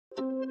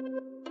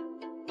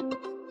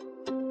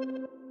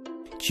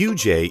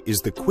QJ is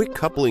the quick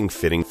coupling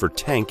fitting for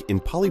tank in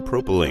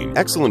polypropylene.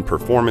 Excellent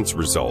performance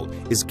result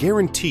is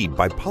guaranteed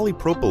by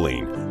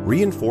polypropylene,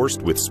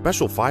 reinforced with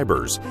special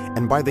fibers,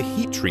 and by the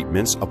heat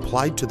treatments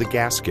applied to the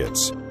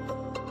gaskets.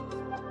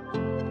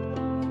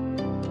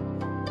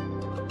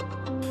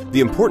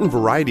 The important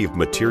variety of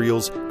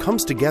materials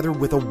comes together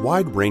with a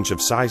wide range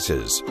of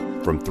sizes,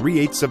 from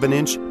 3/8 of an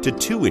inch to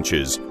 2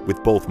 inches,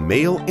 with both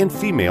male and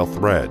female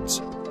threads.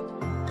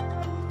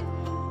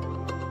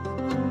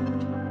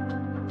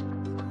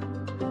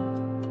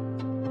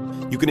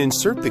 You can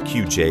insert the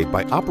QJ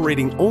by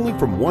operating only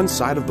from one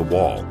side of the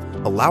wall,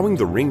 allowing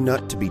the ring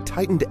nut to be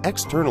tightened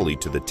externally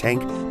to the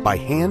tank by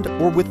hand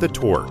or with the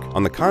torque.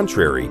 On the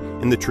contrary,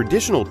 in the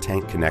traditional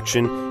tank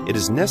connection, it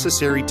is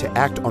necessary to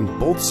act on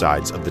both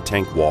sides of the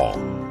tank wall.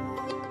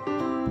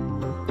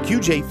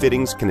 QJ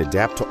fittings can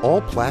adapt to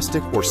all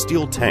plastic or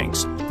steel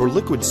tanks for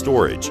liquid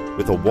storage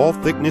with a wall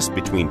thickness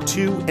between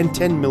 2 and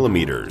 10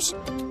 millimeters.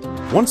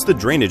 Once the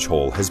drainage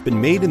hole has been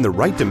made in the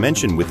right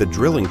dimension with a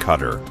drilling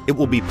cutter, it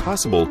will be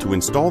possible to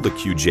install the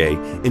QJ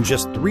in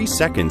just 3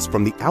 seconds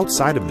from the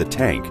outside of the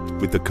tank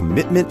with the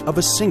commitment of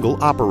a single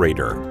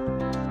operator.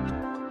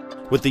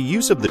 With the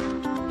use of the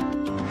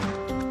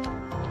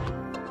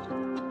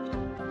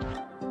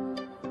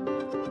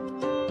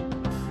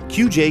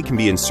QJ can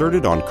be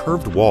inserted on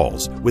curved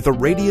walls with a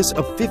radius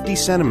of 50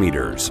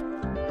 centimeters.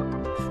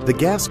 The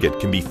gasket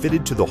can be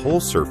fitted to the whole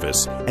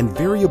surface and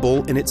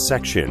variable in its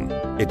section.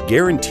 It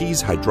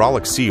guarantees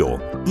hydraulic seal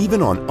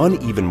even on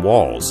uneven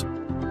walls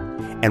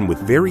and with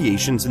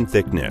variations in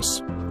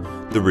thickness.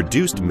 The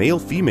reduced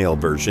male-female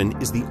version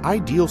is the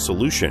ideal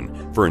solution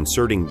for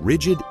inserting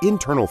rigid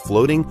internal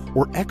floating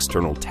or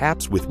external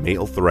taps with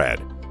male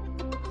thread.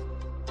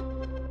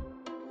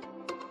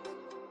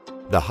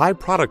 The high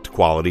product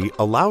quality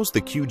allows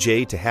the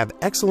QJ to have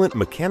excellent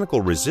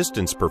mechanical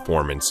resistance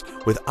performance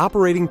with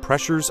operating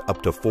pressures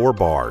up to 4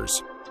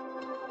 bars.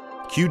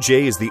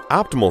 QJ is the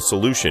optimal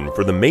solution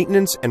for the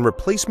maintenance and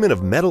replacement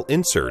of metal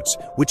inserts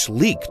which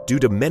leak due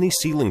to many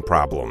sealing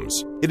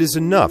problems. It is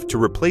enough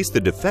to replace the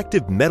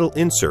defective metal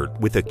insert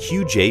with a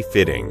QJ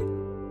fitting.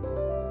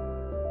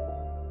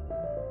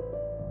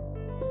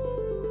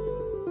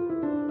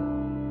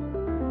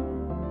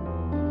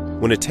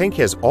 When a tank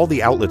has all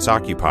the outlets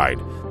occupied,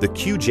 the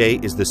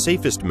QJ is the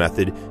safest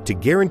method to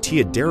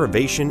guarantee a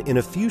derivation in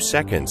a few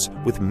seconds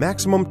with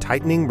maximum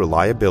tightening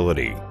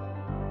reliability.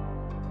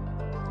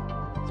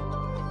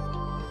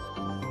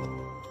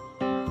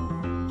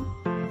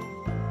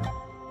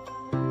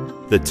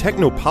 The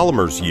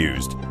technopolymers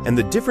used and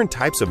the different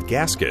types of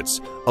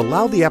gaskets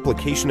allow the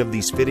application of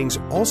these fittings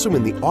also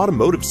in the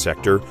automotive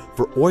sector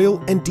for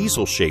oil and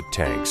diesel-shaped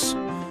tanks.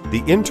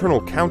 The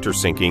internal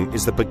countersinking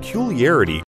is the peculiarity